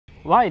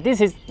Why? This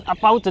is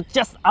about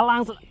just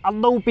around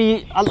Atomos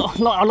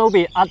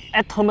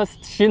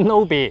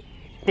Shinobi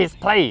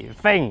display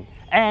thing.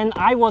 And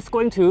I was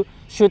going to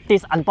shoot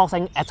this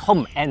unboxing at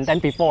home, and then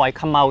before I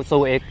come out,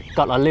 so it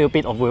got a little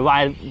bit of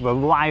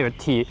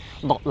variety,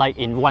 not like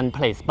in one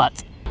place,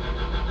 but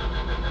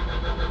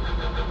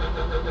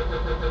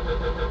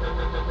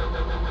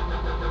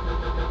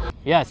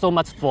yeah, so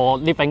much for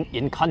living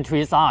in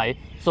countryside.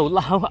 So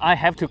now I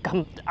have to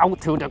come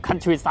out to the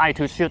countryside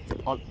to shoot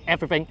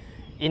everything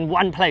in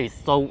one place.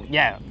 So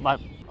yeah,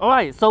 but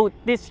alright, so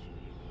this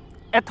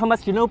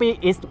Atomos Shinobi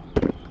is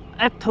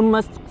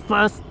Atomos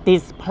first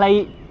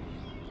display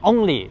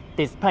only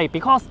display,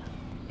 because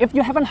if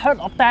you haven't heard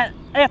of that,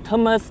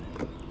 Atomos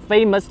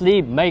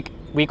famously make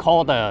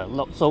recorder.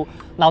 So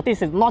now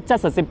this is not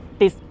just a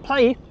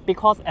display,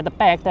 because at the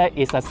back there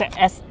is a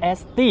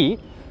SSD,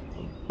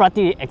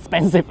 pretty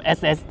expensive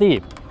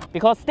SSD,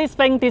 because this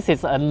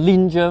is a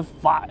Ninja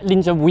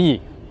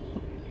V.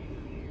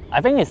 I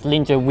think it's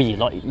Ninja V,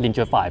 not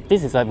Ninja 5.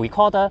 This is a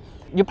recorder.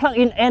 You plug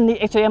in any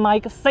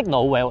HDMI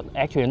signal, well,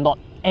 actually not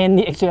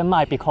any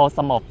HDMI, because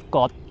some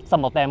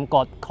of them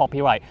got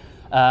copyright.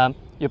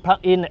 You plug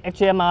in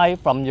HDMI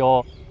from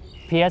your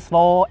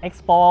PS4,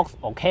 Xbox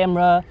or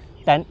camera,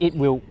 then it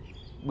will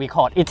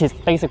record. It is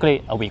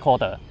basically a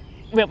recorder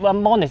with a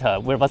monitor,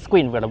 with a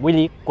screen, with a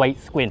really great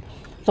screen.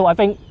 So I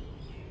think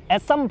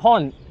at some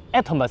point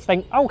Atomos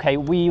think, okay,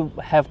 we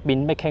have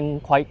been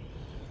making quite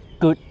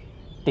good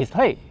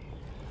display,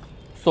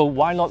 so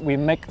why not we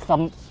make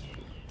some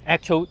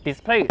actual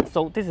display.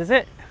 So this is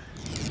it.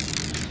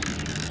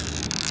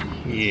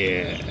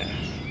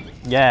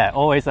 Yeah,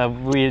 always a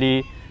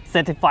really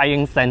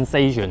satisfying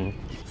sensation.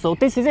 So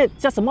this is it,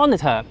 just a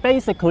monitor.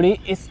 Basically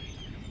it's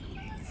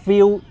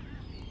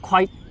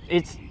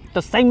it's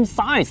the same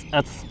size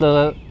as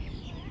the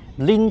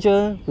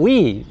Ninja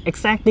V,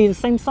 exactly the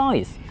same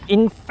size.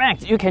 In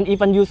fact, you can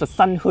even use a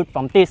sun hood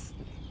from this.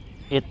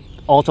 It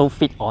also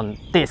fit on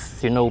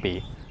this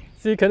Shinobi.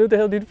 See, can you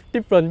tell the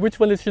difference? Which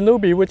one is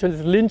Shinobi, which one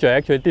is Ninja?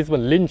 Actually, this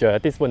one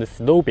Ninja, this one is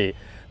Shinobi.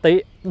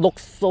 They look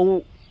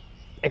so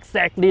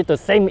exactly the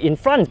same in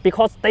front,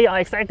 because they are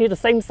exactly the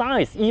same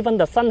size. Even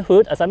the sun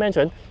hood, as I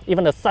mentioned,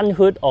 even the sun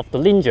hood of the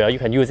Ninja, you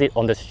can use it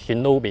on the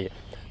Shinobi.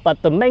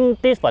 But the main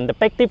difference, the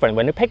big difference,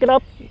 when you pick it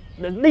up,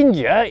 the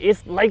Ninja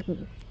is like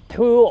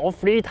 2 or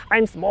 3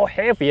 times more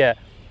heavier.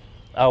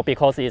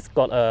 Because it's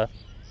got a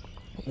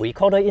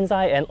recorder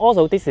inside, and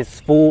also this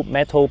is full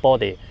metal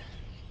body.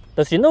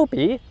 The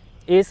Shinobi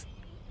is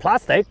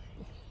plastic,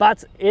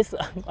 but it's,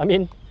 I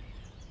mean,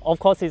 of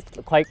course it's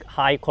quite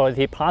high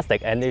quality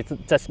plastic, and it's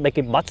just make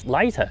it much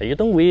lighter. You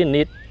don't really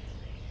need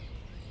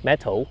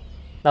metal.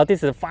 Now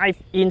this is a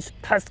 5-inch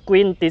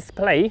touchscreen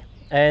display,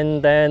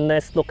 and then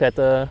let's look at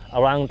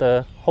around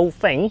the whole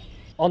thing.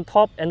 On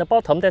top and the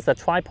bottom there's a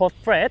tripod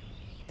thread.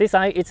 This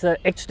side is a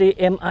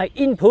HDMI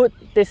input.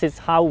 This is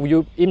how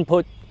you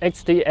input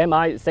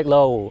HDMI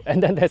signal.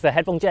 And then there's a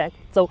headphone jack.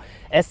 So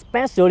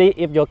especially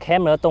if your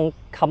camera don't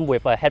come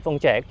with a headphone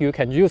jack, you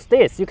can use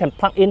this. You can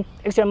plug in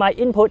HDMI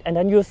input and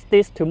then use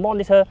this to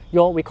monitor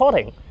your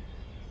recording.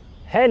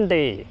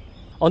 Handy.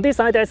 On this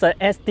side there's a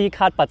SD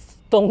card, but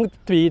don't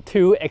be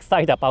too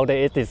excited about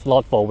it. It is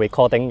not for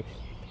recording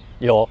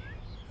your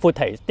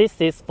footage.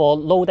 This is for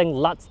loading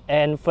LUTs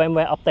and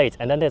firmware updates.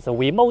 And then there's a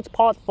remote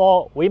port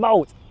for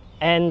remote.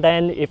 And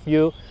then if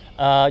you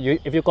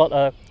got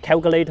a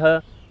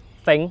calculator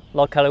thing,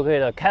 not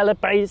calculator,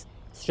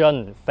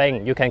 calibration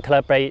thing, you can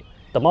calibrate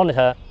the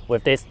monitor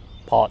with this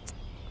port.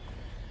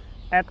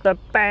 At the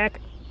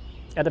back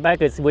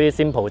it's really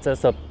simple.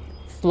 Just a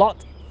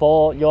slot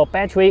for your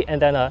battery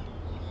and then a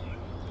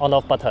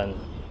on-off button.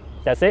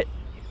 That's it.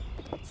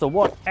 So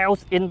what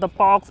else in the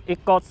box?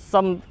 It got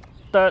some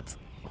dirt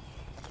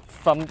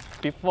from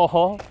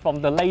before,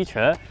 from the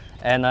later,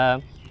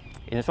 and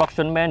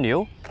instruction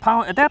manual.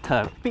 Power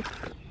adapter.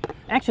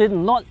 Actually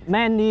not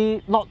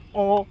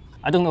all,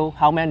 I don't know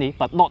how many,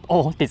 but not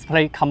all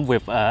display come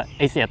with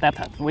AC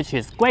adapter, which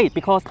is great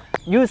because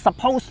you're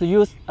supposed to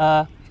use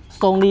a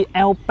Sony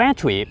L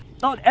battery.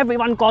 Not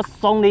everyone got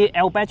Sony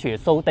L battery,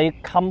 so they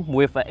come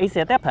with an AC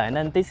adapter, and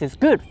then this is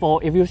good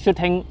for if you're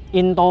shooting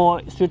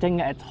indoor, shooting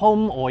at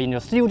home or in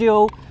your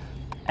studio,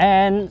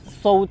 and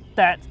so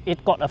that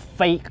it got a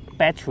fake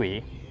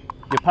battery.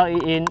 You plug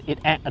it in, it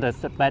acts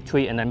as a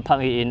battery, and then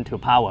plug it into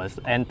powers,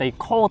 and they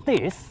call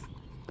this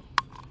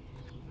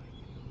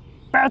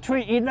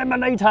battery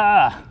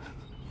eliminator.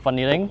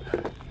 Funny thing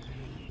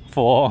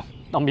for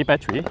dummy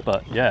battery,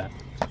 but yeah,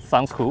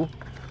 sounds cool.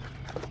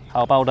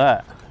 How about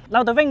that?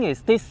 Now the thing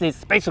is, this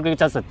is basically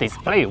just a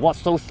display.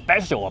 What's so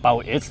special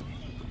about it?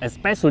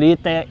 Especially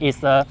there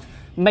is a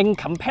main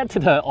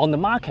competitor on the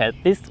market.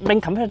 This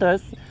main competitor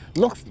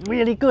looks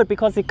really good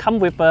because it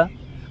comes with an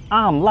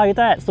arm like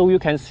that, so you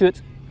can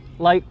shoot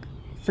like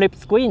flip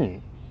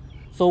screen.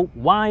 So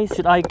why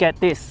should I get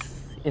this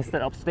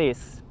instead of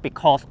this?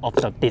 Because of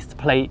the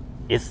display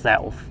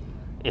itself.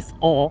 It's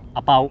all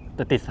about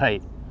the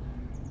display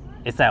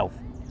itself.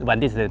 When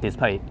this is a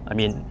display, I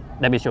mean,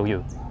 let me show you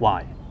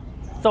why.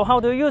 So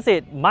how to use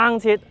it?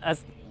 Mount it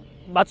as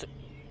much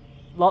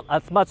not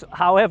as much,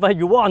 however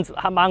you want.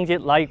 Mount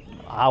it like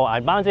how I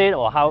mount it,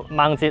 or how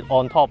mount it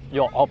on top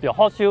of your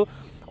hot shoe.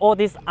 All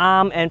these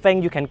arm and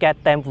thing, you can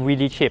get them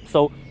really cheap.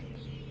 So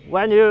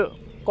when you're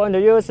going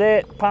to use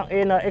it, plug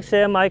in an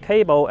HDMI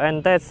cable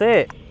and that's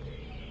it.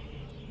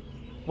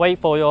 Wait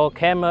for your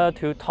camera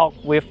to talk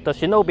with the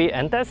Shinobi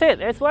and that's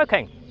it, it's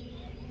working.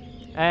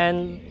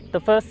 And the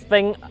first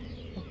thing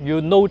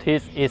you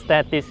notice is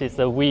that this is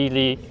a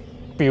really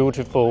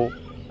beautiful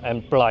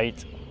and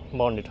bright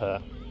monitor.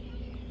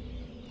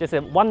 This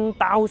is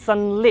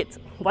 1000 nits,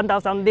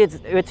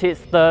 which is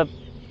the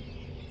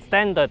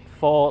standard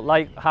for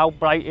like how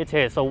bright it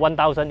is. So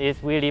 1000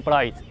 is really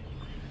bright.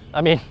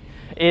 I mean,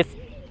 it's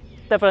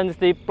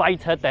definitely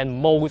brighter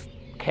than most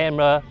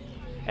camera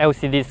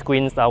LCD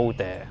screens out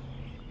there.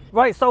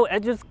 Right, so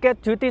as you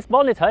get to this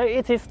monitor,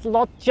 it is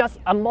not just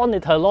a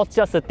monitor, not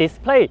just a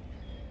display.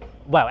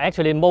 Well,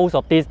 actually most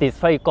of these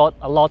displays got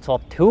a lot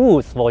of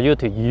tools for you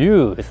to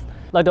use.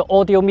 Like the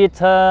audio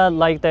meter,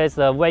 like there's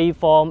a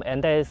waveform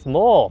and there's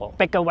more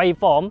bigger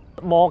waveform,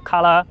 more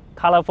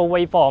colorful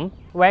waveform,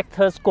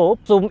 vector scope,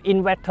 zoom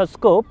in vector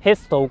scope,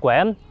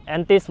 histogram,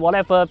 and this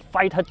whatever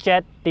fighter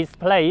jet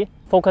display,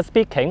 focus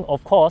peaking,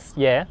 of course,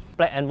 yeah,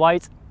 black and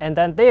white. And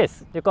then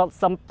this, you got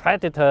some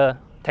predator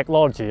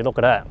technology, look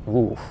at that.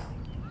 Ooh.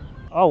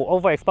 Oh,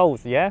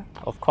 overexposed, yeah,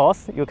 of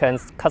course, you can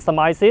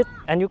customize it.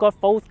 And you got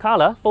false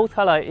color. False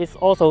color is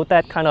also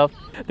that kind of,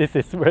 this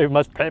is very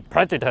much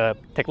predator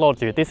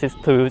technology. This is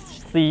to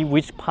see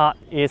which part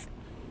is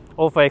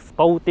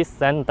overexposed,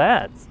 this and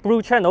that.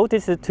 Blue channel,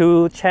 this is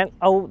to check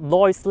out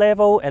noise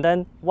level, and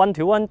then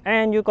 1:1.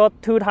 And you got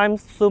 2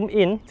 times zoom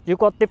in. You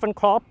got different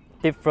crop,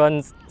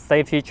 different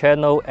safety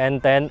channel,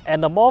 and then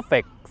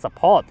anamorphic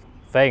support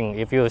thing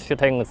if you're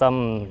shooting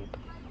some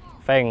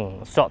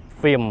short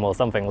film or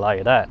something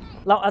like that.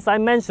 Now, as I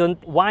mentioned,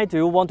 why do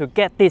you want to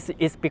get this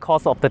is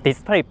because of the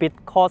display,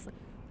 because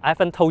I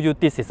haven't told you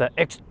this is an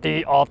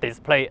HDR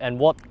display, and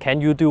what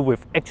can you do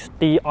with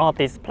HDR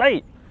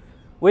display,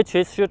 which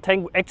is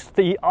shooting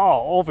HDR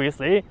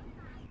obviously,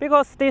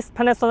 because this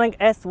Panasonic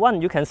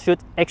S1 you can shoot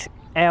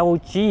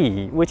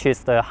HLG, which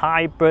is the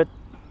hybrid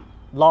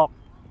log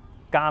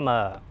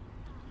gamma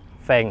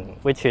thing,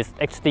 which is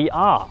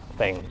HDR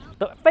thing.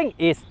 The thing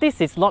is, this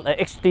is not an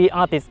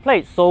HDR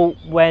display, so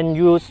when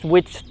you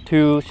switch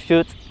to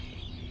shoot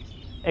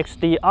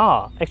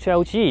HDR,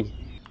 HLG,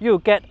 you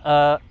get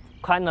a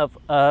kind of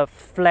a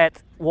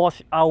flat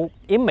washed-out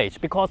image,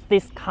 because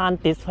this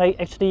can't display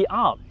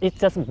HDR. It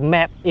just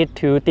maps it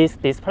to this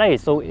display,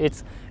 so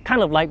it's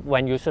kind of like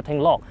when you're shooting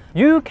log.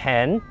 You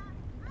can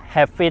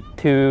have it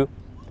to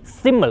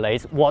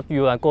simulate what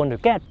you are going to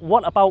get.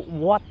 What about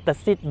what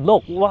does it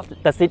look?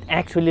 What does it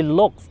actually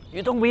look?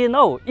 You don't really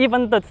know.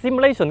 Even the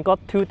simulation got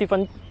 2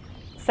 different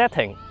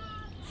settings.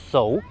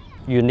 So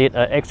you need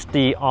a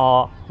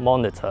HDR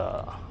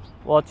monitor.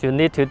 What you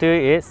need to do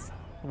is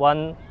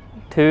 1,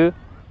 2,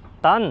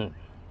 done.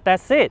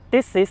 That's it.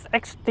 This is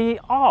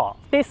HDR.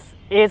 This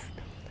is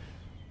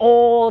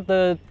all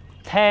the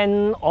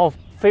 10 or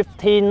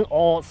 15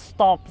 or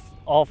stops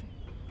of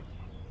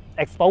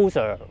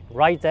exposure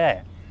right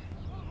there.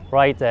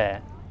 Right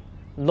there.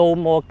 No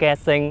more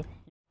guessing.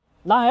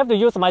 Now I have to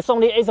use my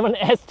Sony A7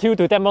 S2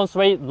 to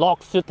demonstrate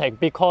log shooting,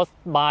 because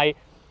my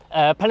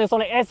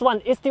Panasonic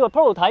S1 is still a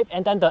prototype,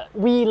 and then the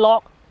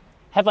V-Log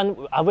haven't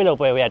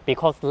available yet,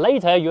 because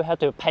later you have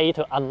to pay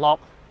to unlock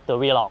the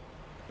V-Log.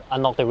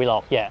 Unlock the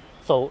V-Log, yeah.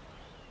 So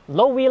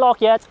no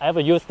V-Log yet. I have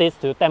to use this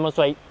to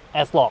demonstrate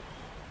S-Log.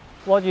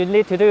 What you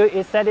need to do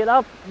is set it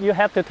up. You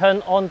have to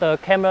turn on the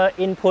camera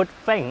input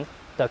thing,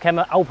 the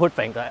camera output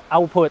thing, the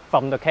output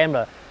from the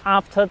camera.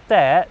 After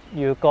that,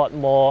 you got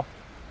more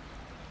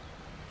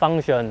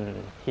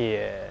function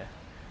here.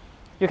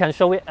 You can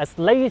show it as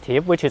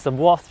native, which is a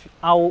washed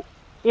out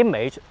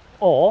image,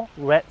 or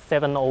Red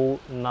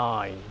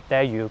 709.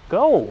 There you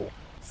go.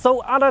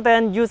 So other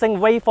than using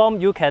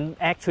waveform, you can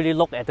actually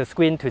look at the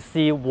screen to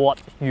see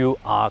what you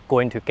are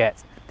going to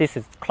get. This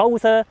is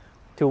closer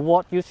to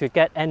what you should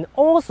get, and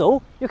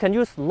also you can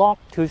use log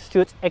to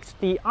shoot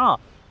HDR,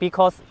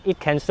 because it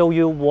can show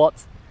you what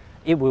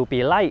it will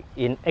be like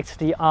in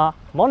HDR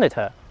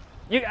monitor.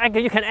 You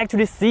can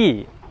actually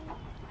see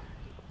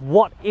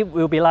what it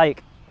will be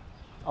like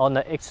on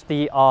the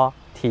HDR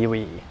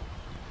TV.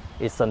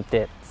 Isn't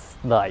it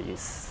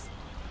nice?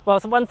 Well,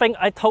 so one thing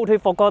I totally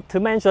forgot to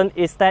mention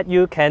is that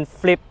you can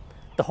flip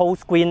the whole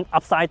screen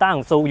upside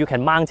down, so you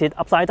can mount it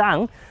upside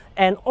down,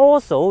 and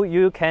also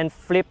you can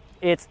flip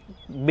it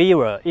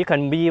mirror. You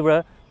can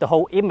mirror the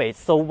whole image,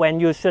 so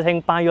when you're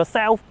shooting by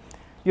yourself,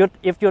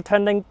 if you're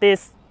turning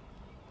this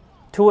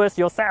towards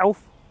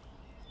yourself,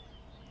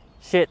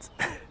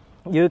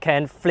 you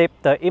can flip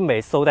the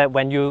image so that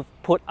when you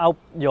put out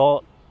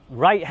your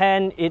right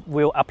hand, it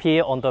will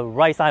appear on the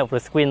right side of the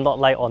screen, not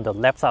like on the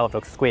left side of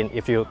the screen,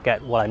 if you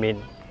get what I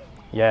mean.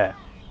 Yeah.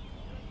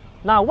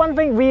 Now, one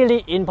thing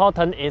really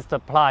important is the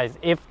price.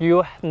 If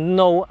you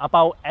know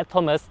about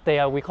Atomos,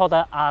 their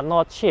recorder are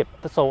not cheap.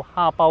 So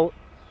how about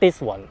this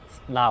one?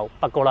 Now,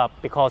 buckle up,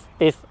 because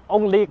this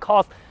only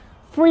costs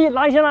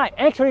 $399,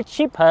 actually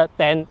cheaper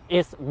than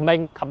its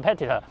main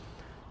competitor.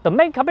 The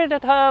main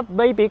competitor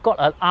maybe got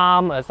an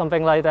arm or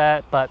something like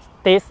that, but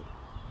this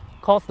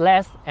costs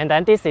less, and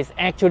then this is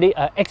actually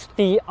a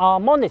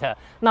HDR monitor.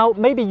 Now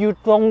maybe you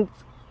don't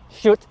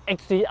shoot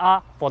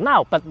HDR for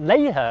now, but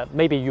later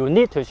maybe you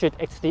need to shoot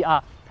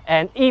HDR.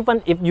 And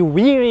even if you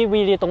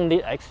really don't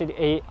need a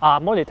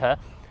HDR monitor,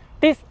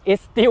 this is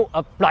still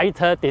a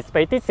brighter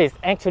display. This is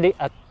actually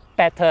a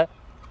better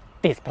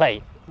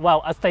display.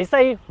 Well, as they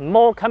say,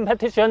 more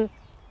competition,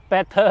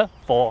 better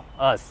for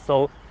us.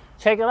 So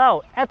check it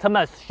out,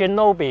 Atomos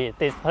Shinobi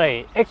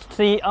display,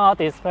 HDR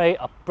display,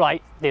 a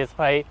bright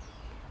display,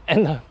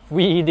 and a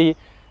really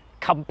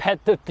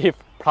competitive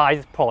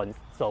price point.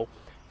 So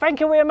thank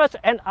you very much,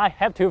 and I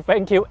have to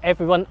thank you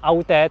everyone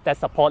out there that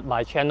support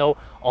my channel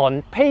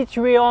on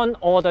Patreon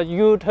or the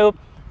YouTube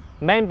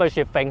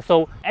membership thing.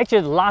 So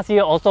actually last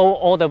year also,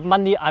 all the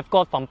money I've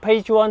got from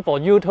Patreon for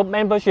YouTube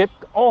membership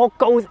all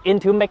goes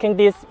into making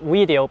this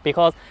video,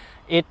 because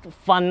it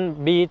fund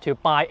me to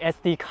buy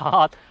SD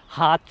card,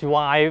 hard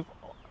drive,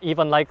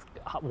 even like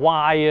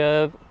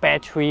wire,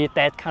 battery,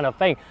 that kind of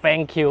thing.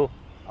 Thank you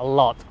a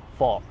lot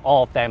for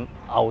all of them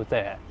out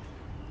there.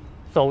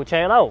 So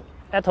check it out,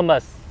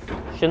 Atomos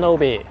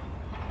Shinobi,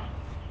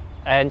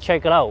 and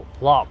check it out,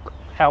 Lock,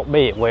 help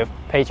me with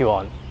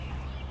Patreon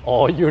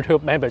or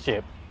YouTube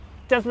membership.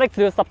 Just click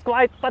the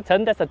subscribe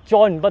button, that's a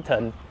join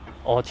button,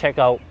 or check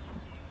out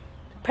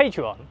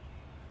Patreon.